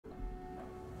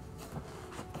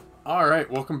Alright,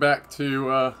 welcome back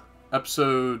to this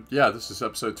is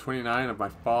episode 29 of my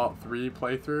Fallout 3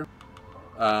 playthrough.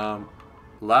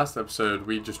 Last episode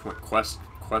we just went quest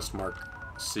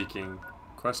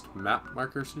map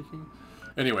marker seeking.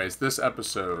 Anyways, this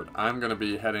episode I'm going to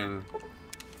be we're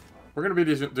going to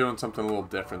be doing something a little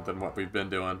different than what we've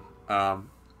been doing. I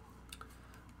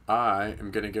am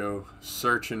going to go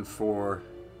searching for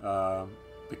the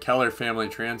Keller family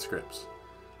transcripts.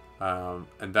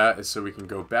 And that is so we can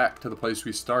go back to the place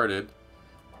we started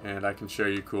and I can show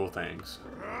you cool things.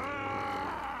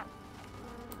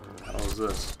 What the hell is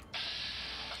this?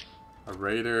 A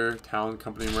raider, Talon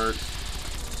Company merch.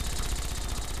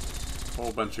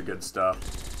 Whole bunch of good stuff.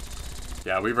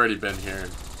 Yeah, we've already been here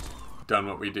and done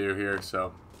what we do here,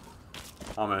 so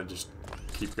I'm gonna just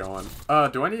keep going.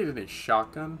 Do I need any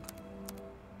shotgun?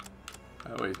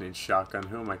 I always need shotgun.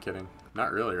 Who am I kidding?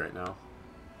 Not really right now.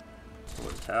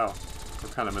 Holy cow. We're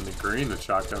kind of in the green with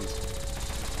shotguns.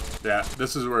 Yeah,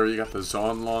 this is where you got the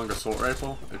Zone Long assault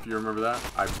rifle, if you remember that,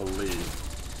 I believe.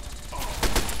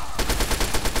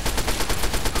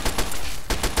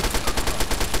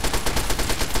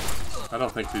 I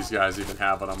don't think these guys even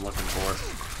have what I'm looking for.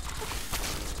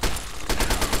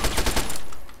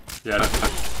 Yeah,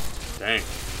 dang.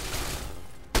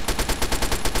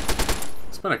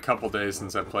 It's been a couple days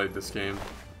since I played this game.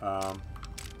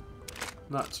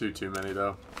 Not too many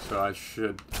though, so I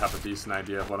should have a decent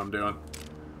idea of what I'm doing.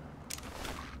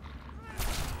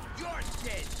 You're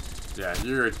dead. Yeah,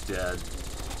 you're dead.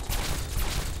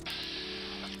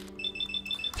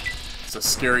 It's a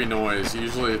scary noise.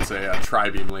 Usually it's a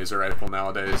tri-beam laser rifle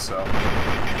nowadays, so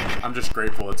I'm just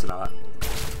grateful it's not.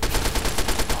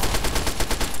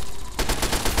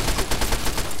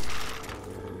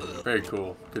 Very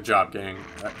cool. Good job, gang.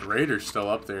 That raider's still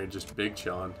up there, just big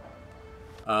chillin'.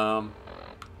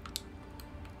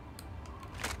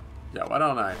 Yeah, why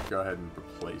don't I go ahead and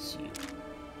replace you?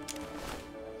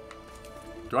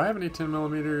 Do I have any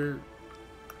 10mm?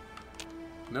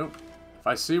 Nope. If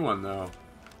I see one, though,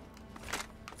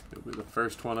 it'll be the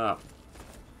first one up.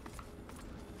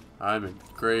 I'm in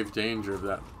grave danger of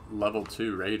that level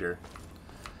 2 raider.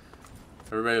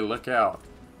 Everybody look out.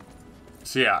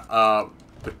 So yeah,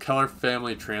 the Keller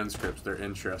family transcripts, they're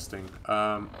interesting.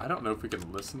 I don't know if we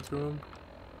can listen to them.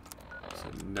 So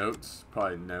notes,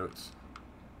 probably notes.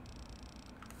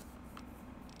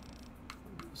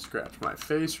 Scratch my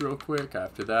face real quick.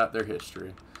 After that, their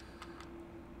history.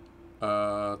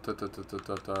 How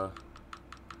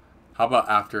about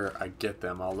after I get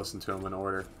them, I'll listen to them in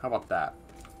order. How about that?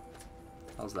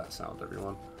 How's that sound,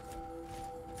 everyone?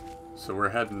 So we're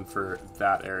heading for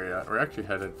that area. We're actually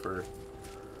headed for...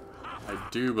 I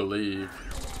do believe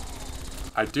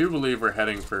we're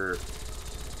heading for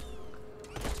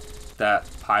that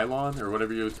pylon, or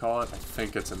whatever you would call it. I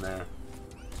think it's in there.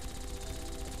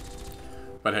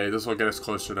 But hey, this will get us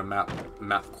closer to map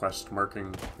quest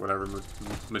marking, whatever,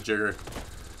 majigger.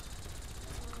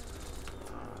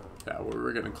 Yeah,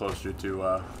 we're getting closer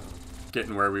to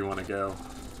getting where we want to go.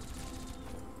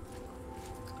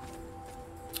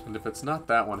 And if it's not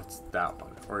that one, it's that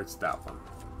one, or it's that one,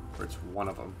 or it's one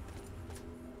of them.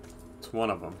 It's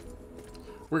one of them.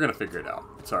 We're gonna figure it out.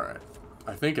 It's all right.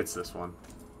 I think it's this one.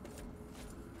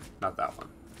 Not that one.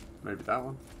 Maybe that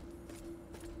one.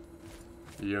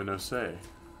 Yo no say.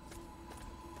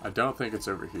 I don't think it's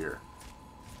over here.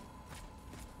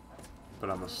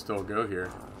 But I'm gonna still go here.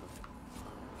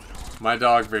 My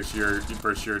dog versus your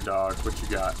dog. What you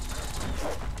got?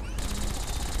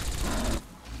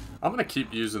 I'm gonna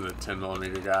keep using the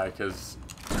 10mm guy because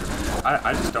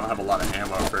I just don't have a lot of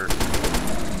ammo for...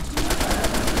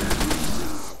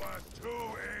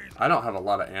 I don't have a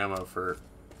lot of ammo for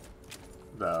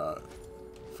the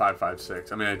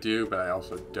 5.56. I mean, I do, but I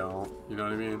also don't. You know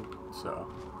what I mean? So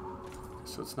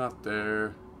it's not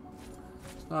there.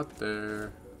 It's not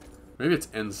there. Maybe it's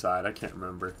inside. I can't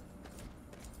remember.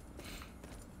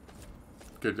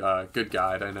 Good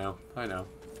guide. I know. I know.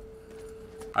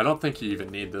 I don't think you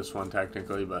even need this one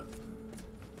technically, but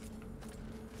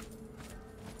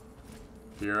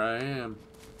here I am.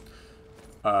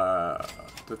 So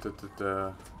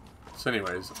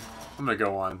anyways, I'm gonna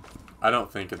go on. I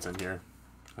don't think it's in here.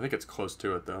 I think it's close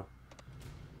to it though.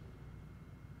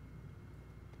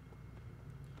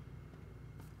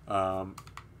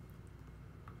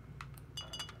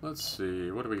 Let's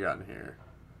see, what do we got in here?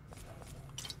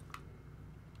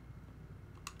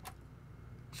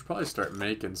 Should probably start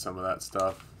making some of that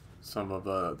stuff. Some of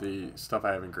the stuff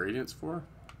I have ingredients for.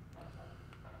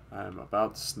 I'm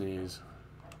about to sneeze.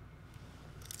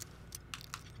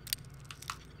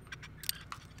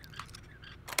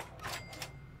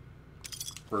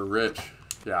 We're rich.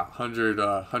 Yeah, 100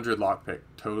 lockpick.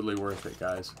 Totally worth it,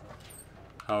 guys.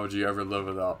 How would you ever live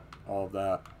without all of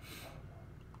that?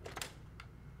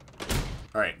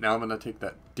 Alright, now I'm going to take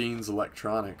that Dean's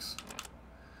Electronics.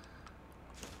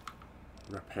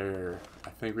 Repair. I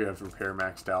think we have repair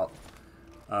maxed out.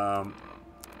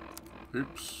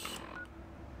 Oops.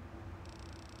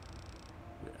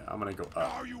 Yeah, I'm going to go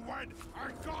up. Oh, you went.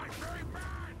 I'm going very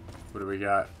bad. What do we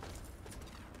got?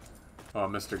 Oh,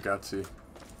 Mr. Gutsy.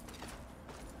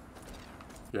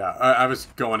 Yeah, I was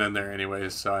going in there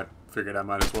anyways, so I figured I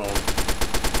might as well.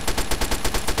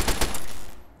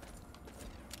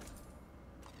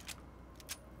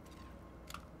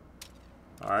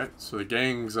 Alright, so the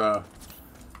gang's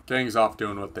off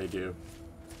doing what they do.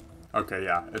 Okay,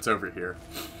 yeah, it's over here.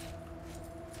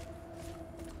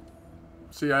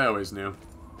 See, I always knew.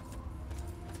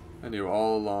 I knew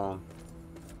all along.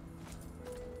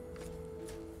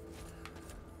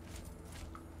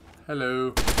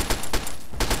 Hello.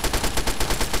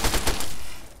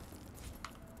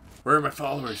 Where are my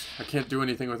followers? I can't do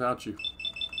anything without you.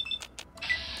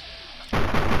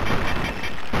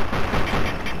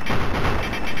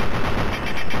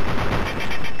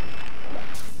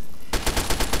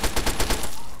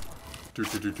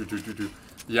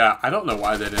 Yeah, I don't know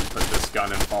why they didn't put this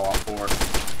gun in Fallout 4.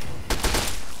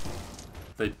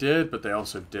 They did, but they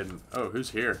also didn't. Oh,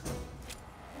 who's here?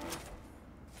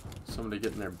 Somebody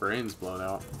getting their brains blown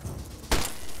out.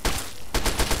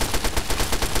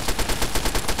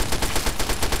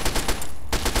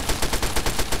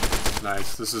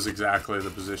 Nice. This is exactly the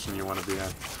position you want to be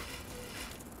in.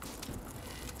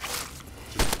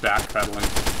 Just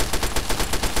backpedaling.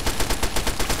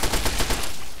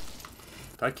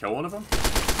 Did I kill one of them?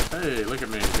 Hey, look at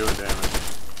me doing damage.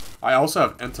 I also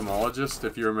have entomologist,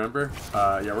 if you remember.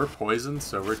 Yeah, we're poisoned,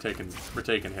 so we're taking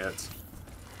hits.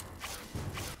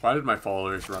 Why did my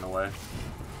followers run away?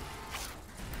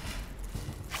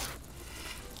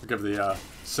 I'll give the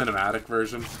cinematic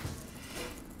version.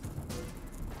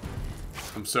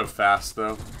 I'm so fast,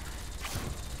 though.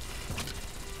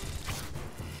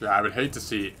 Yeah, I would hate to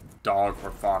see dog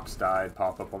or fox died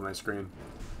pop up on my screen.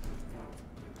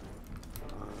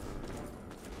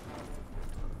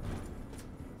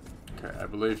 Okay, I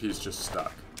believe he's just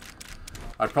stuck.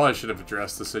 I probably should have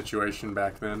addressed the situation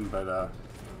back then, but,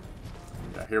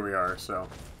 yeah, here we are, so.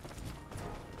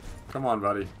 Come on,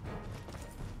 buddy.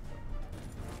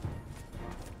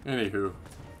 Anywho.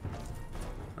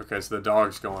 Okay, so the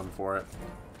dog's going for it.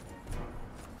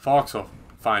 Fox will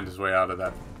find his way out of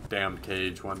that damned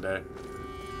cage one day.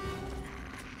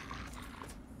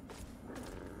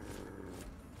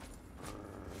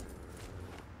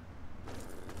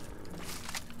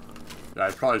 Yeah,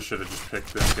 I probably should have just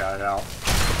picked this guy out.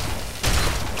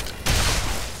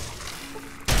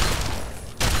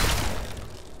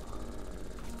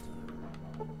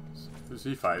 Who's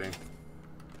he fighting?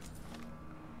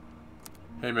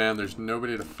 Hey man, there's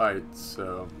nobody to fight,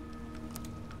 so...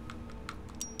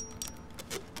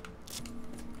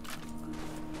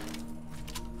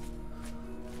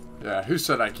 Yeah, who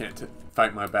said I can't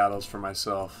fight my battles for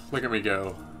myself? Look at me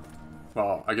go.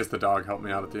 Well, I guess the dog helped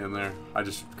me out at the end there. I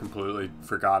just completely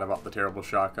forgot about the terrible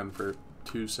shotgun for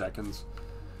 2 seconds.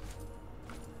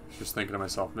 I was just thinking to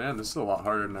myself, man, this is a lot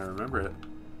harder than I remember it.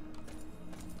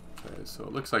 Okay, so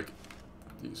it looks like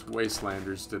these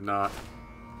wastelanders did not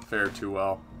fare too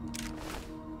well.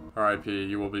 R.I.P.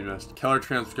 You will be missed. Keller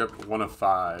transcript 1 of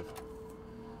 5.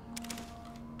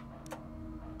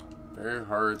 Very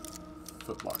hard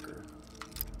footlocker.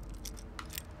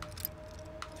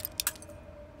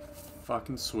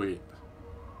 Fucking sweet.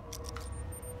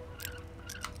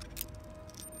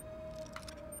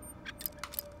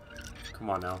 Come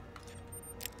on now.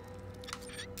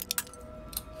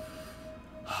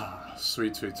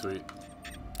 Sweet, sweet, sweet.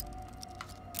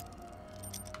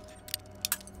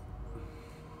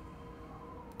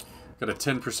 Got a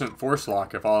 10% force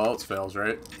lock if all else fails,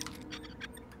 right?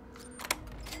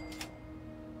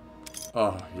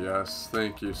 Oh, yes.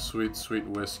 Thank you. Sweet, sweet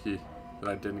whiskey that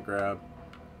I didn't grab.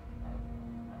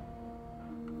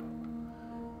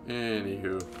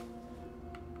 Anywho.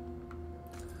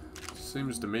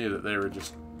 Seems to me that they were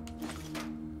just...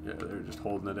 Yeah, they were just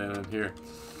holding it in here.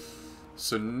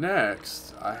 So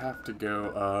next, I have to go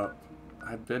up...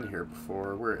 I've been here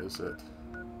before. Where is it?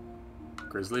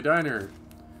 Grizzly Diner.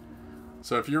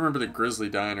 So if you remember the Grizzly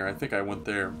Diner, I think I went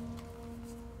there.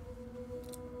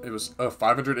 It was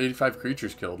 585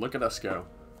 creatures killed. Look at us go.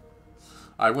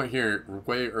 I went here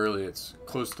way early. It's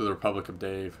close to the Republic of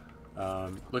Dave.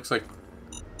 Looks like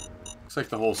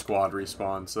the whole squad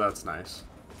respawned, so that's nice.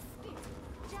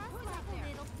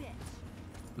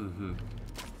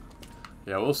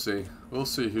 Yeah, we'll see. We'll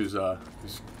see who's the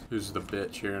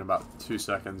bitch here in about 2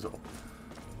 seconds.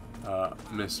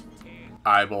 Miss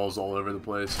eyeballs all over the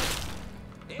place.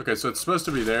 Okay, so it's supposed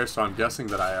to be there, so I'm guessing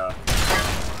that I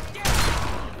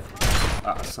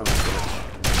son of a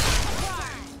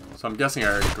bitch. So I'm guessing I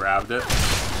already grabbed it,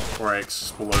 or I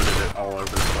exploded it all over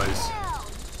the place.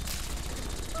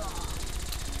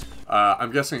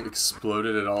 I'm guessing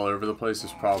exploded it all over the place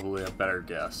is probably a better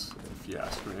guess, if you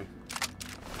ask me.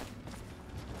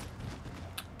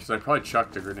 Because I probably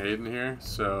chucked a grenade in here,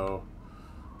 so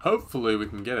hopefully we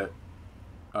can get it.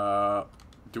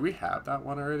 Do we have that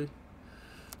one already?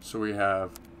 So we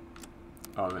have...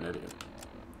 Oh, I'm an idiot.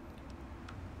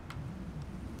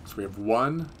 So we have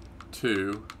 1,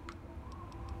 2...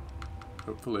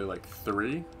 Hopefully like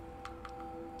 3.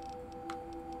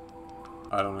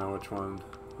 I don't know which one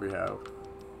we have.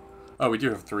 Oh, we do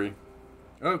have 3.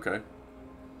 Okay.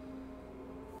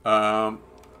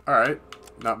 Alright.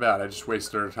 Not bad. I just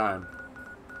wasted our time.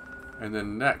 And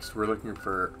then next, we're looking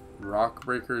for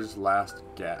Rockbreaker's Last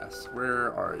Gas.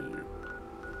 Where are you?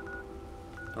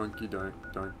 Doinky doink,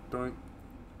 doink, doink,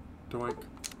 doink.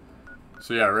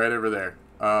 So yeah, right over there.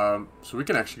 So we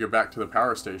can actually go back to the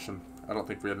power station. I don't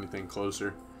think we had anything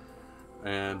closer.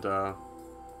 And,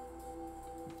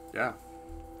 yeah.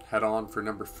 Head on for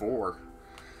number 4.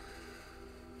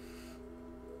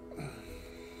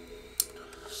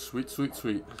 Sweet, sweet,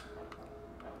 sweet.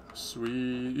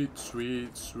 Sweet,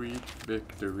 sweet, sweet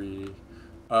victory.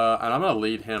 And I'm going to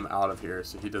lead him out of here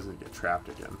so he doesn't get trapped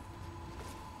again.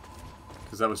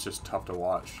 Because that was just tough to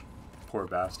watch. Poor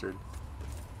bastard.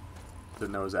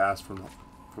 Didn't know his ass from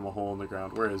a hole in the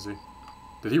ground. Where is he?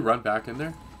 Did he run back in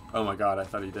there? Oh my god, I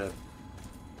thought he did.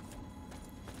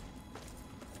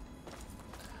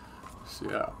 So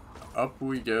yeah, up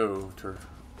we go to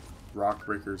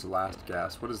Rockbreaker's Last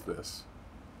Gas. What is this?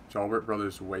 Jalbert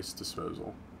Brothers Waste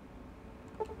Disposal.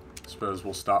 Suppose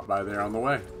we'll stop by there on the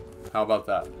way. How about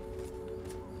that?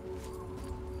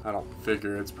 I don't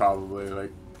figure it's probably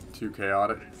like too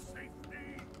chaotic.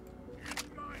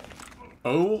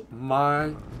 Oh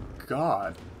my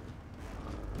god.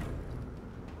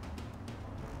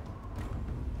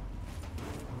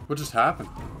 What just happened?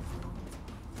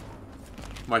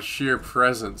 My sheer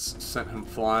presence sent him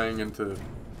flying into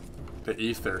the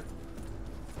ether.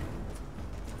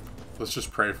 Let's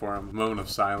just pray for him. Moment of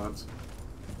silence.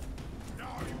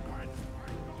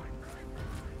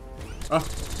 Oh!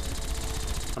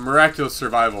 A miraculous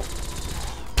survival.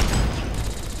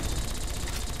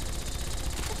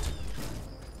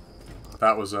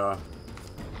 That was a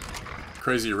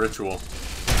crazy ritual.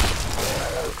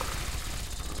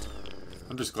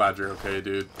 I'm just glad you're okay,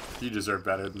 dude. You deserve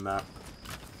better than that.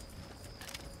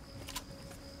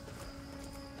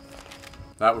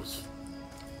 That was...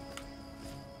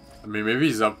 I mean, maybe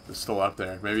he's still up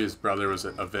there. Maybe his brother was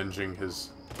avenging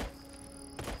his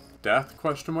death,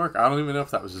 question mark? I don't even know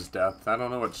if that was his death. I don't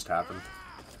know what just happened.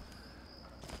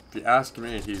 If you ask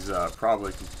me, he's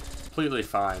probably completely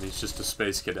fine. He's just a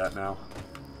space cadet now.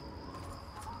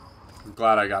 I'm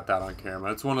glad I got that on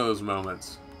camera. It's one of those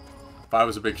moments. If I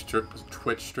was a big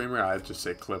Twitch streamer, I'd just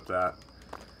say clip that.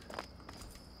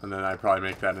 And then I'd probably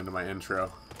make that into my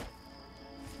intro.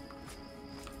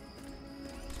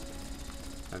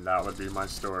 And that would be my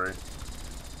story.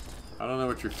 I don't know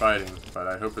what you're fighting, but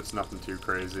I hope it's nothing too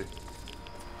crazy.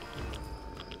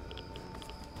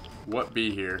 What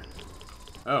be here?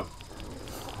 Oh.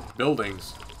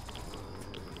 Buildings.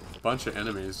 Bunch of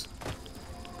enemies.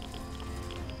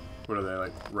 What are they,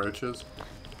 like roaches?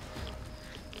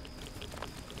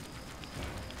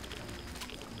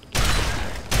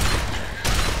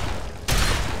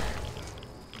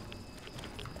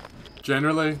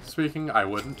 Generally speaking, I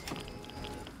wouldn't.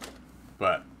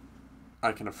 But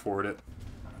I can afford it.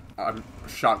 I'm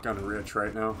shotgun rich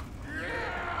right now.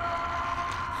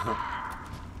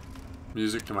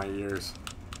 Music to my ears.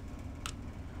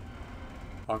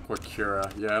 Aqua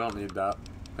Cura. Yeah, I don't need that.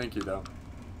 Thank you, though.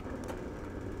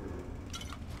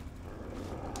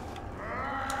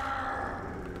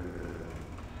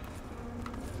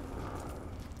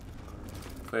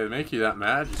 If they make you that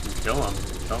mad, you can kill them.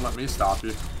 Don't let me stop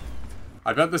you.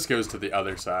 I bet this goes to the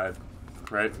other side.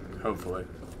 Right? Hopefully.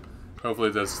 Hopefully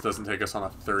this doesn't take us on a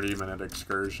 30-minute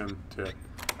excursion to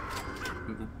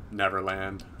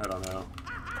Neverland. I don't know.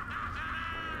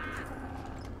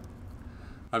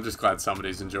 I'm just glad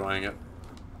somebody's enjoying it.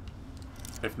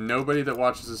 If nobody that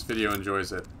watches this video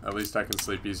enjoys it, at least I can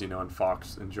sleep easy knowing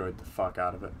Fox enjoyed the fuck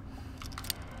out of it.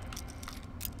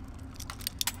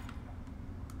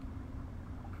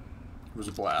 It was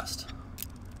a blast.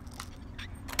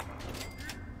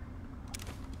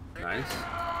 Nice.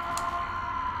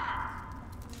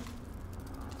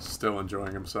 Still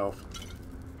enjoying himself.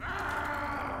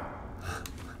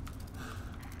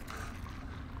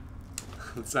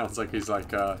 It sounds like he's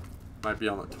like, might be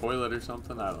on the toilet or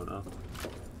something. I don't know.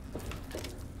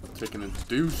 Taking a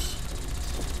deuce.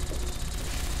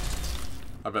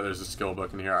 I bet there's a skill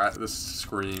book in here. This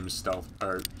screams stealth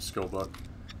or skill book.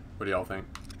 What do y'all think?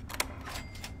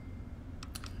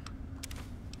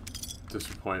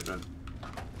 Disappointment.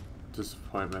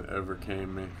 Disappointment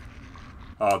overcame me.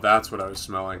 Oh, that's what I was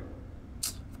smelling.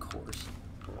 Of course.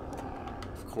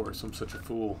 Of course, I'm such a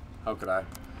fool. How could I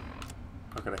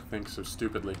think so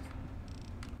stupidly?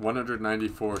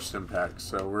 194 stim packs,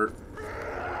 so we're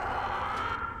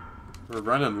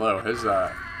running low.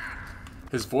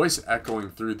 His voice echoing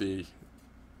through the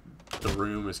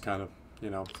room is kind of,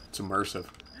 you know, it's immersive.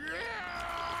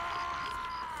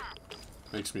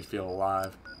 Makes me feel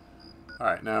alive.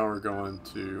 Alright, now we're going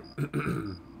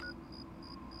to...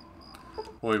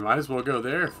 Well, we might as well go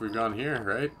there if we've gone here,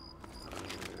 right?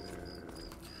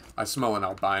 I smell an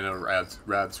albino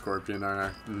rad scorpion in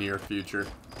our near future.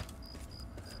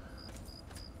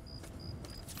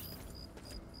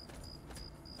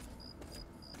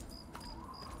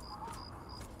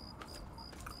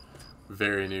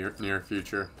 Very near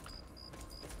future.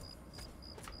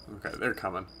 Okay, they're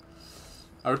coming.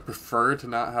 I would prefer to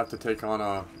not have to take on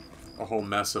a whole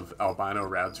mess of albino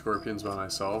rad scorpions by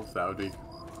myself. That would be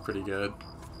pretty good.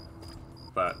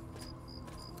 But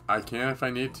I can if I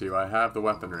need to. I have the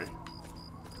weaponry.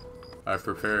 I've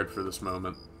prepared for this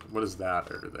moment. What is that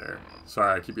over there?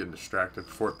 Sorry, I keep getting distracted.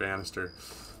 Fort Bannister.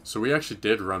 So we actually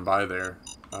did run by there.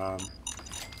 Oh,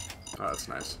 that's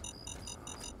nice.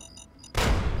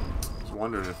 I was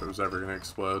wondering if it was ever going to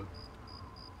explode.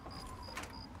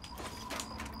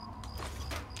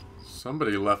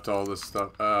 Somebody left all this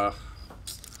stuff.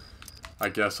 I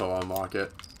guess I'll unlock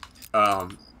it.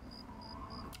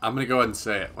 I'm going to go ahead and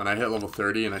say it. When I hit level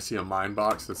 30 and I see a mine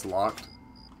box that's locked,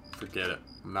 forget it.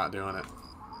 I'm not doing it.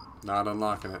 Not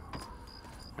unlocking it.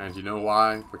 And you know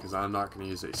why? Because I'm not going to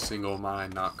use a single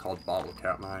mine not called bottle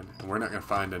cap mine. And we're not going to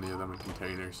find any of them in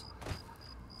containers.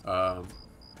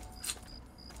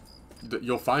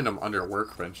 You'll find them under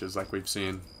workbenches like we've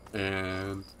seen.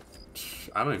 And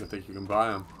I don't even think you can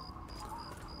buy them.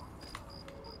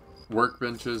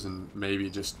 Workbenches and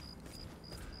maybe just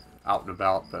out and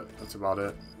about, but that's about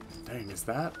it. Dang, is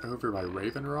that over by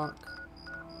Raven Rock?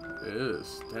 It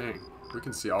is. Dang. We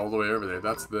can see all the way over there.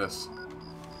 That's this.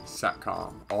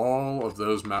 Satcom. All of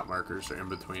those map markers are in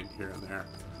between here and there.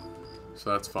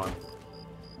 So that's fun.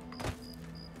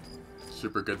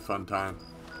 Super good fun time.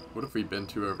 What have we been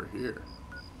to over here?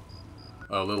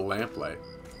 Oh, a little lamplight.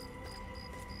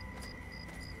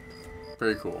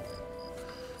 Very cool.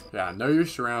 Yeah, know your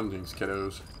surroundings,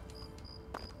 kiddos.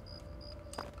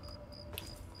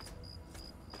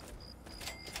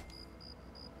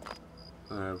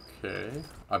 Okay.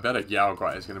 I bet a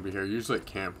Yaoguai is going to be here. Usually at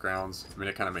campgrounds. I mean,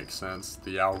 it kind of makes sense.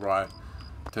 The Yaoguai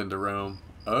tend to roam.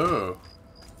 Oh.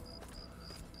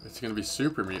 It's going to be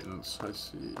super mutants. I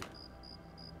see.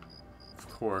 Of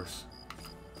course.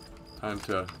 Time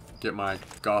to get my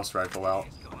Gauss rifle out.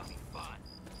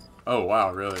 Oh,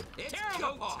 wow, really? Just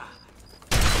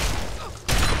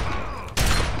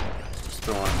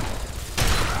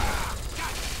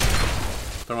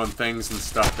throwing things and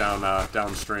stuff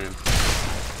downstream.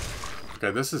 Okay,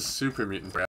 this is super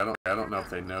mutant. I don't know if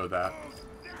they know that.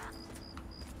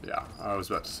 Yeah, I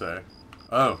was about to say.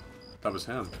 Oh, that was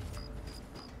him.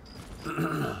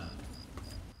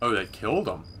 Oh, they killed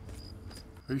him.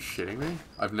 Are you shitting me?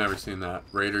 I've never seen that.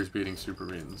 Raiders beating super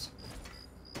mutants.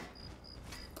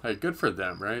 Hey, good for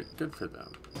them, right? Good for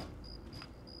them.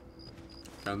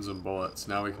 Guns and bullets.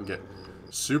 Now we can get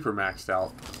super maxed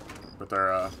out with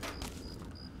our,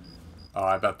 Oh,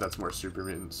 I bet that's more super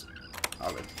mutants.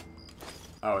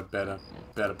 I would bet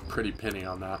a pretty penny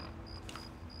on that.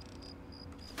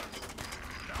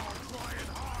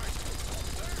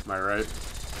 Am I right?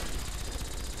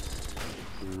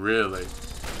 Really?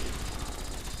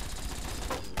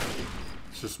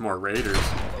 It's just more raiders.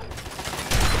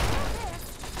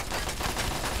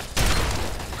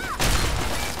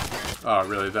 Oh,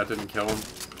 really? That didn't kill him?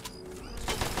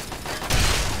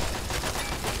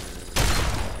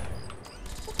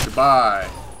 Goodbye.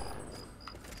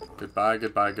 Goodbye,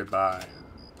 goodbye, goodbye.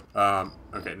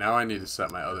 Okay, now I need to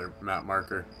set my other map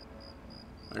marker.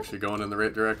 Actually going in the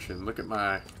right direction. Look at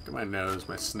my nose,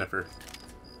 my sniffer.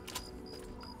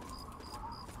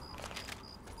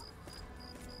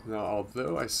 Now,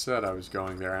 although I said I was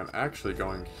going there, I'm actually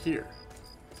going here.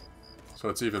 So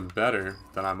it's even better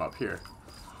that I'm up here.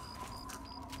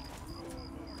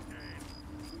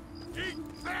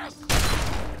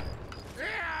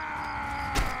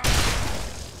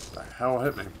 hell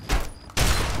hit me?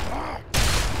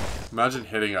 Imagine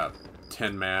hitting a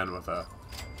tin man with a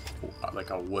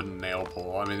like a wooden nail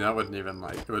pole. I mean, that wouldn't even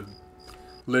like, it would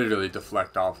literally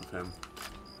deflect off of him.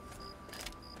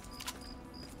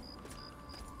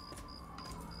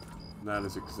 And that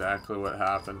is exactly what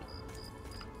happened.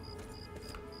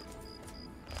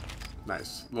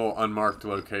 Nice. Little unmarked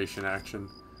location action.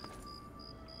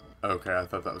 Okay, I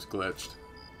thought that was glitched.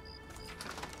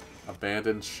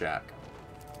 Abandoned shack.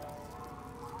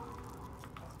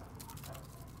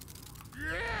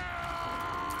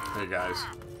 Hey guys.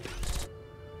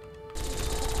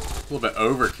 A little bit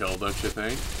overkill, don't you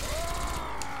think?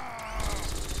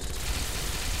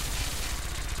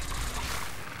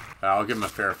 I'll give him a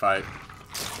fair fight.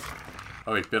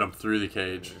 Oh, he bit him through the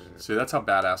cage. See, that's how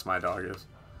badass my dog is.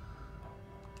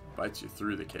 Bites you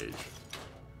through the cage.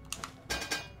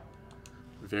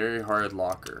 Very hard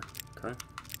locker. Okay.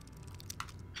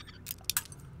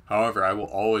 However, I will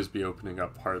always be opening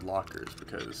up hard lockers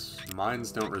because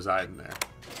mines don't reside in there.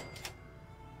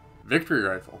 Victory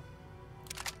rifle.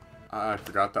 I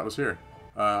forgot that was here.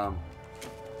 That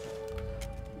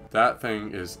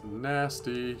thing is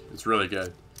nasty. It's really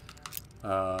good.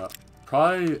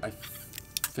 Probably, I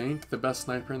think, the best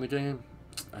sniper in the game.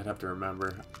 I'd have to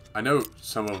remember. I know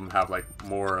some of them have, like,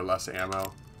 more or less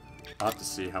ammo. I'll have to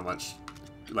see how much,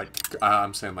 like,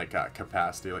 I'm saying, like,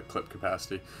 capacity, like, clip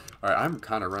capacity. Alright, I'm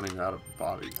kind of running out of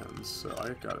bobby pins, so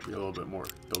I gotta be a little bit more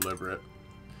deliberate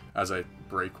as I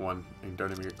break one and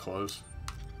don't even get close.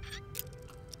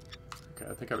 Okay,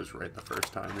 I think I was right the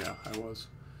first time. Yeah, I was.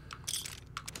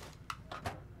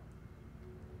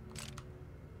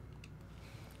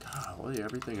 Golly,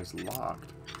 everything is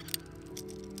locked.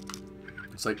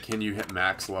 It's like, can you hit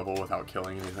max level without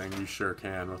killing anything? You sure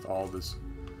can with all this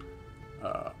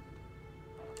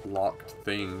locked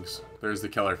things. There's the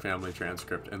Keller family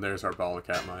transcript, and there's our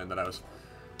Balacat mine that I was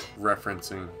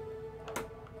referencing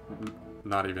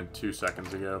not even 2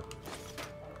 seconds ago.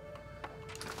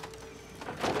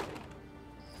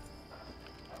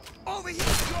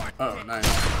 Oh, nice.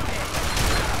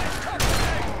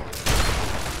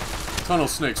 Tunnel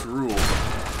snakes rule.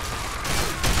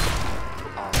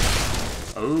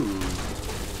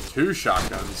 Oh, 2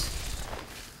 shotguns.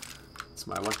 It's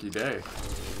my lucky day.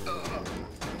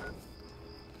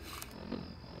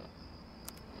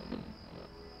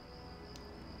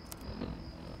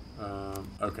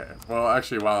 Okay. Well,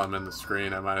 actually, while I'm in the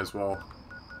screen, I might as well.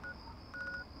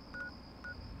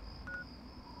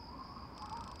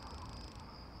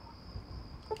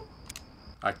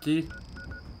 Aki?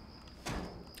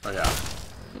 Oh yeah.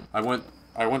 I went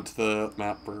to the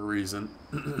map for a reason.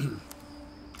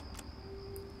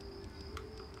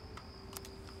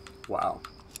 Wow.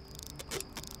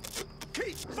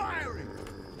 Keep firing.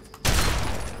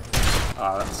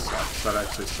 Ah, that sucks. That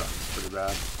actually sucks pretty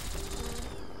bad.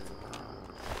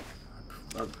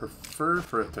 I'd prefer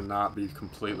for it to not be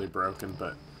completely broken,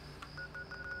 but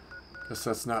I guess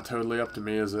that's not totally up to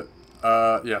me, is it?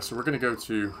 Yeah, so we're gonna go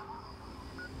to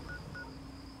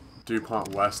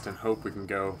DuPont West and hope we can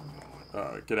go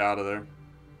get out of there.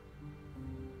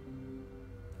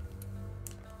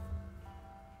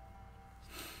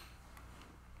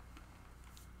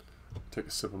 Take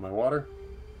a sip of my water.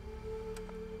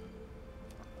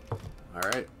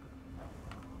 Alright.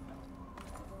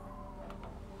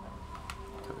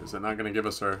 Okay, is it not going to give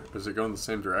us our... Is it going the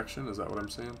same direction? Is that what I'm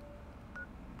saying?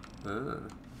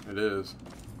 It is.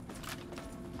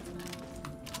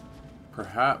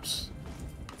 Perhaps...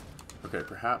 Okay,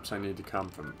 perhaps I need to come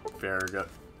from Farragut.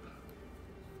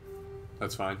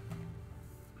 That's fine.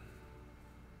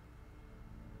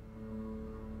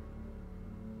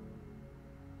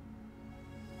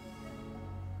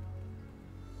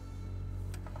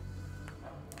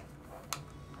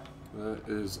 That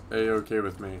is A-okay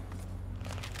with me.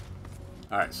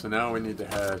 Alright, so now we need to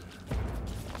head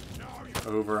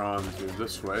over onto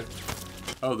this way.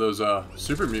 Oh, those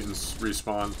super mutants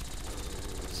respawn.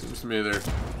 Seems to me they're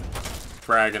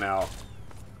fragging out.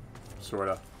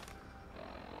 Sorta.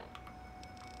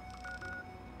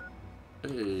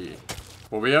 Hey.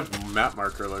 Well, we have map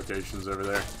marker locations over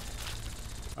there.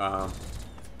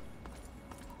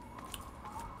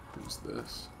 Who's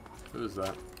this? Who is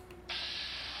that?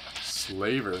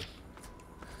 Slaver.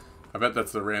 I bet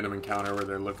that's the random encounter where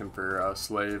they're looking for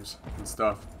slaves and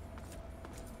stuff.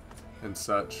 And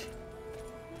such.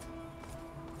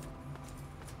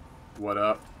 What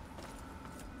up?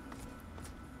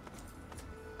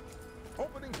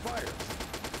 Opening fire.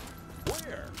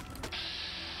 Where?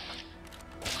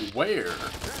 Where?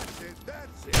 That's it.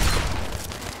 That's it.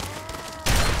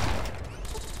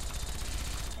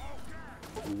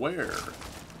 Where?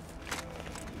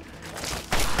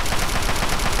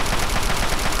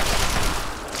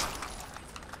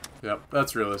 Yep,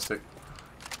 that's realistic.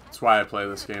 That's why I play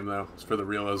this game, though. It's for the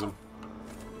realism.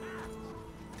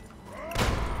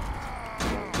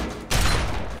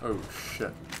 Oh,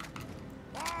 shit.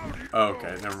 Oh,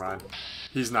 okay, never mind.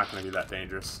 He's not going to be that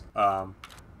dangerous.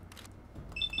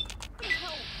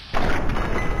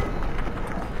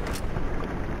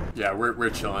 Yeah, we're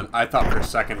chilling. I thought for a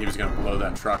second he was going to blow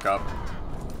that truck up.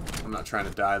 I'm not trying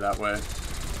to die that way.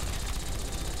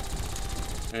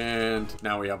 And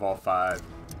now we have all 5.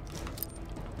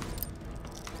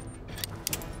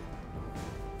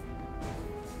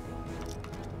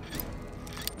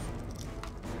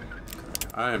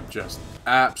 I am just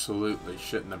absolutely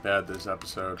shitting the bed this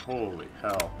episode. Holy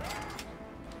hell.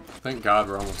 Thank God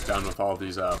we're almost done with all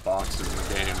these boxes in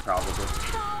the game, probably.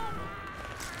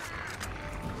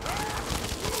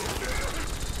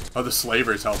 Oh, the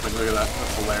slaver's helping. Look at that.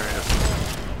 That's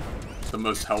hilarious. The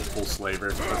most helpful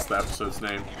slaver. That's the episode's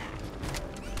name.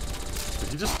 Did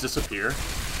he just disappear?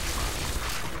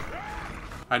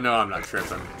 I know I'm not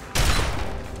tripping.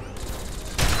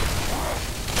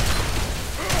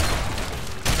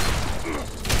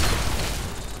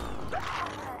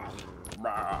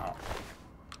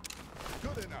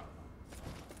 Good enough.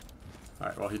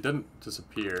 Alright, well, he didn't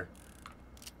disappear.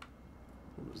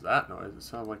 What was that noise? It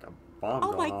sounded like a bomb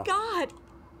going off. Oh my god!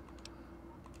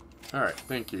 Alright,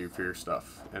 thank you for your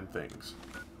stuff and things.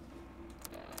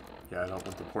 Yeah, I don't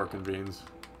want the pork and beans.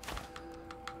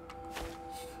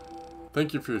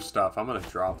 Thank you for your stuff. I'm gonna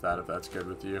drop that if that's good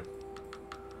with you.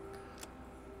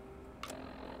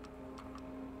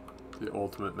 The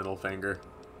ultimate middle finger.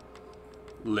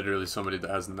 Literally somebody that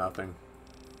has nothing.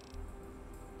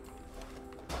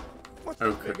 What's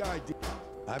the big idea?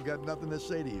 I've got nothing to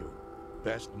say to you.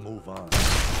 Best move on.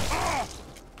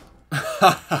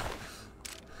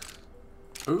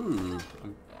 Ooh,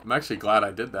 I'm actually glad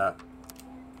I did that.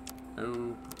 Oh,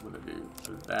 I'm gonna do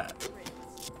that.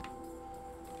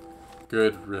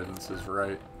 Good riddance is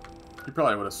right. He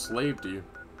probably would have slaved you.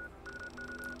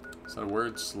 Is that a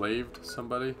word? Slaved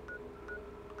somebody?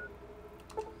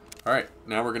 Alright,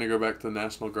 now we're gonna go back to the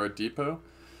National Guard Depot.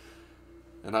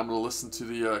 And I'm gonna listen to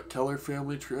the Keller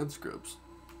family transcripts.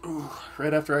 Ooh,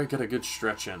 right after I get a good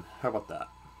stretch in. How about that?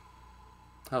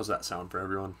 How's that sound for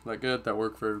everyone? That good? That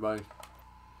work for everybody?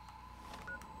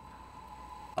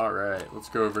 Alright, let's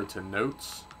go over to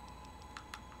notes.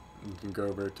 You can go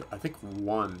over to, I think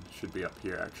 1 should be up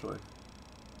here actually.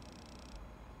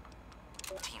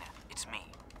 Tina, it's me,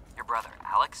 your brother,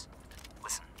 Alex.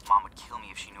 Listen, Mom would kill me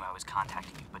if she knew I was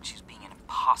contacting you, but she's being an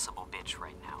impossible bitch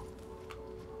right now.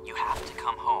 You have to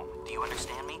come home. Do you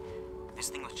understand me? This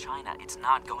thing with China, it's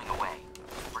not going away.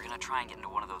 We're gonna try and get into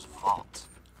one of those vaults.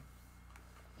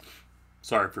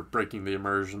 Sorry for breaking the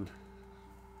immersion.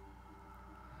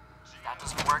 That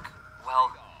doesn't work?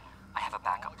 Well, I have a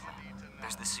backup plan.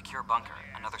 There's this secure bunker,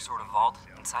 another sort of vault,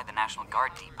 inside the National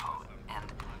Guard Depot,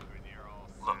 and...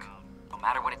 Look, no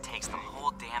matter what it takes, the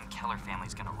whole damn Keller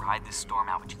family's gonna ride this storm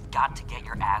out, but you've got to get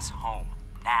your ass home.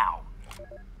 Now.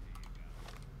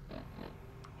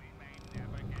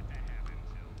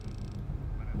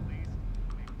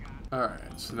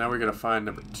 Alright, so now we gotta find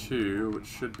number 2, which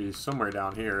should be somewhere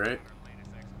down here, right?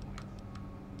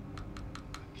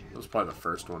 That was probably the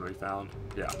first one we found.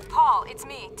 Yeah. Paul, it's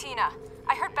me, Tina.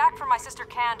 I heard back from my sister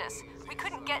Candace. We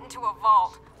couldn't get into a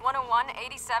vault. 101,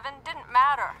 87, didn't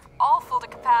matter. All full to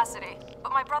capacity.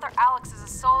 But my brother Alex is a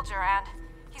soldier and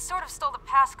he sort of stole the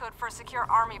passcode for a secure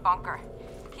army bunker.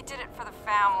 He did it for the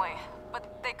family,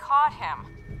 but they caught him.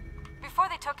 Before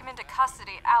they took him into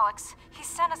custody, Alex, he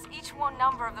sent us each one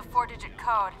number of the 4-digit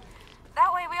code.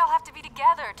 That way we all have to be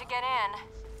together to get in.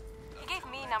 He gave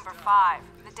me number 5,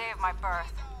 the day of my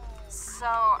birth. So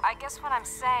I guess what I'm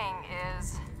saying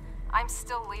is, I'm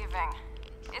still leaving.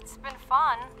 It's been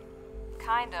fun.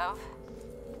 Kind of.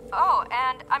 Oh,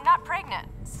 and I'm not pregnant,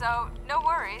 so no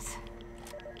worries.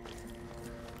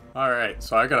 Alright,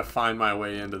 so I gotta find my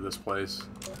way into this place.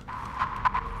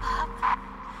 Mom,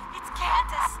 it's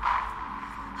Candace.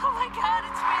 Oh my god,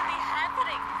 it's really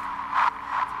happening.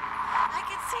 I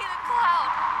can see the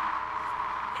cloud.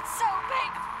 It's so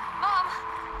big. Mom,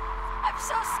 I'm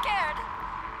so scared.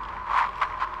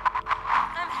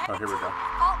 I'm headed here we to go. the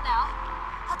vault now.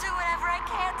 I'll do whatever I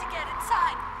can to get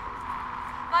inside.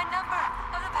 My number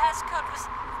of the passcode was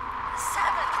 7,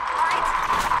 right?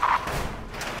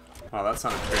 Wow, that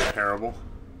sounded pretty terrible.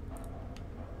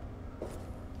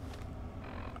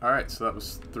 Alright, so that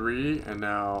was 3, and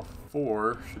now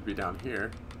 4 should be down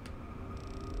here.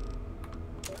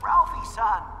 Ralphie,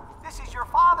 son, this is your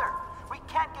father. We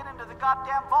can't get into the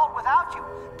goddamn vault without you.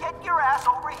 Get your ass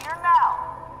over here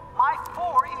now. My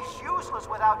 4 is useless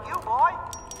without you, boy.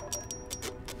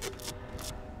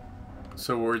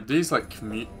 So were these like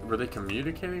were they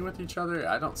communicating with each other?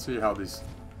 I don't see how these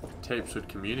tapes would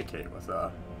communicate with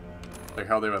like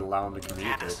how they would allow them to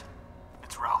communicate. Candace,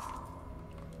 it's Ralph.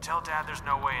 Tell Dad there's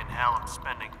no way in hell I'm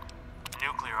spending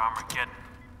nuclear Armageddon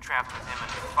trapped with him in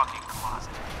the fucking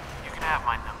closet. You can have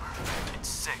my number. It's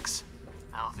 6.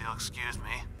 Now if you'll excuse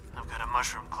me, I've got a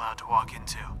mushroom cloud to walk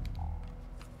into.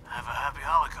 Have a happy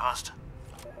Holocaust.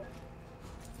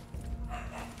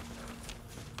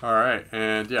 Alright,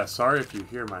 and yeah, sorry if you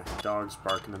hear my dogs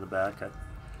barking in the back. I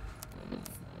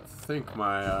think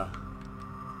my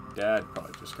dad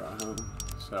probably just got home,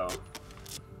 so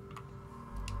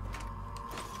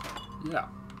yeah.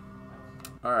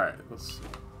 Alright, let's see.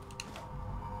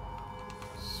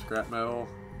 Scrap metal.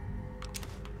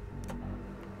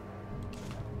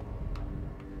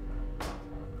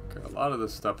 Okay, a lot of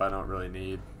this stuff I don't really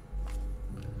need.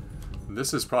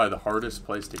 This is probably the hardest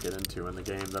place to get into in the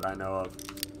game that I know of.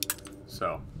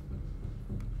 So,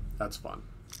 that's fun.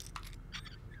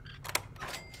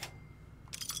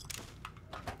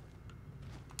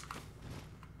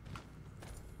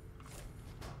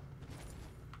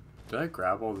 Did I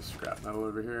grab all the scrap metal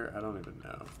over here? I don't even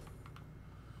know.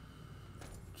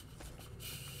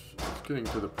 It's getting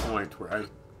to the point where I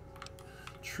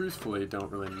truthfully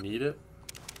don't really need it.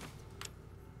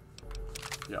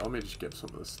 Yeah, let me just give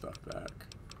some of this stuff back.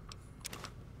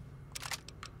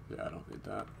 Yeah, I don't need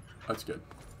that. That's good.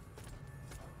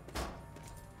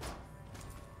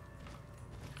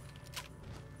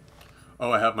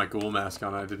 Oh, I have my ghoul mask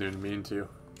on. I didn't even mean to.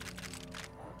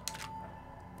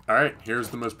 Alright, here's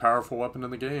the most powerful weapon in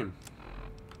the game.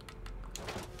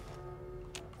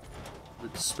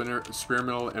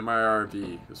 Experimental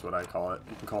MIRV is what I call it.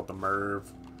 You can call it the MIRV.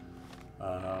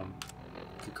 You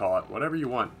can call it whatever you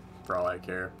want for all I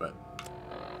care, but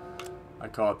I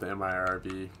call it the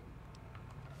MIRV.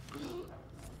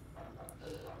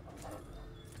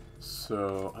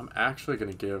 So I'm actually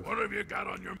gonna give. What have you got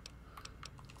on your?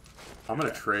 I'm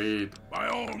gonna trade By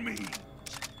all means.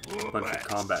 a bunch of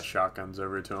combat shotguns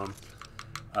over to him.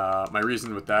 My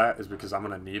reason with that is because I'm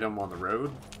gonna need them on the road,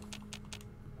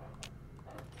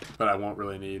 but I won't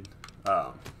really need.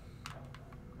 Oh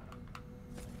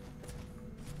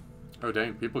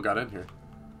dang! People got in here.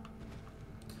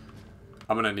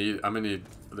 I'm gonna need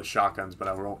the shotguns, but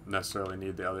I won't necessarily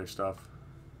need the other stuff.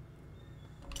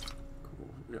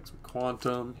 Cool. We got some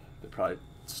quantum. They probably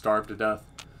starved to death.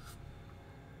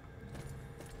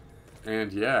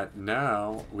 And yeah,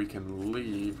 now we can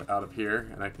leave out of here,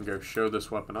 and I can go show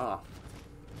this weapon off.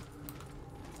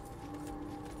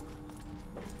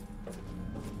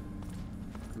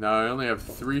 Now I only have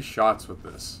 3 shots with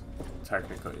this,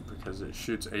 technically, because it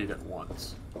shoots 8 at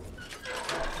once.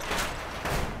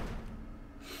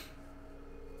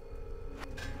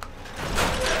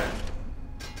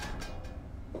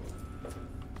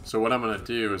 So what I'm going to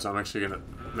do is I'm actually going to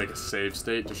make a save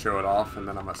state to show it off, and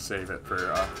then I'm going to save it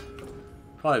for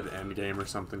probably the end game or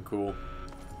something cool.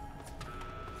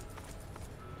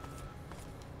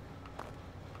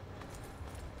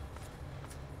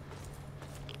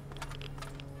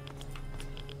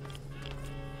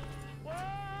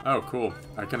 Oh, cool.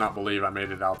 I cannot believe I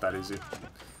made it out that easy.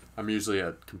 I'm usually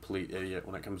a complete idiot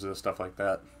when it comes to stuff like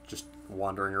that. Just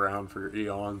wandering around for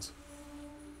eons.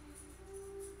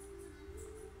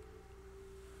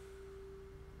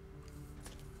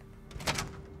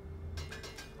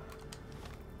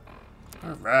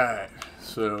 Alright,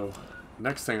 so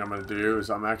next thing I'm going to do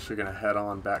is I'm actually going to head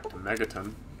on back to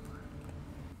Megaton.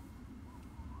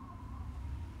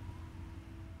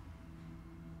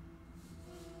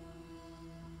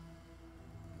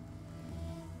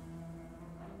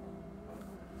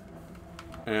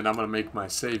 And I'm going to make my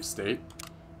save state.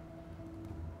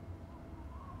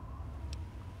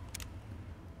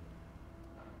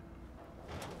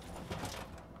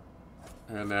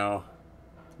 And now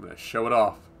I'm going to show it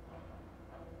off.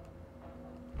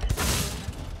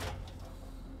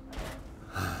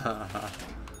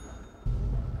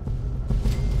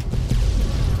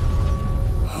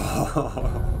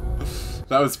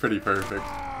 That was pretty perfect.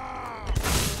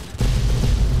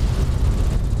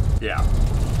 Yeah.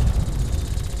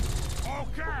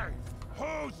 Okay,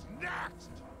 who's next?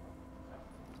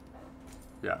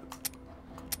 Yeah.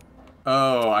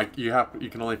 Oh, you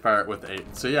can only fire it with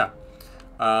 8. So yeah,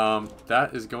 that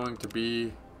is going to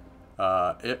be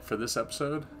it for this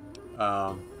episode.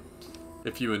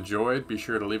 If you enjoyed, be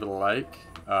sure to leave it a like.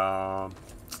 And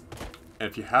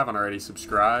if you haven't already,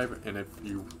 subscribe. And if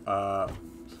you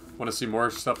want to see more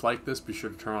stuff like this, be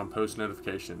sure to turn on post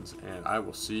notifications. And I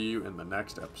will see you in the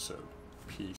next episode. Peace.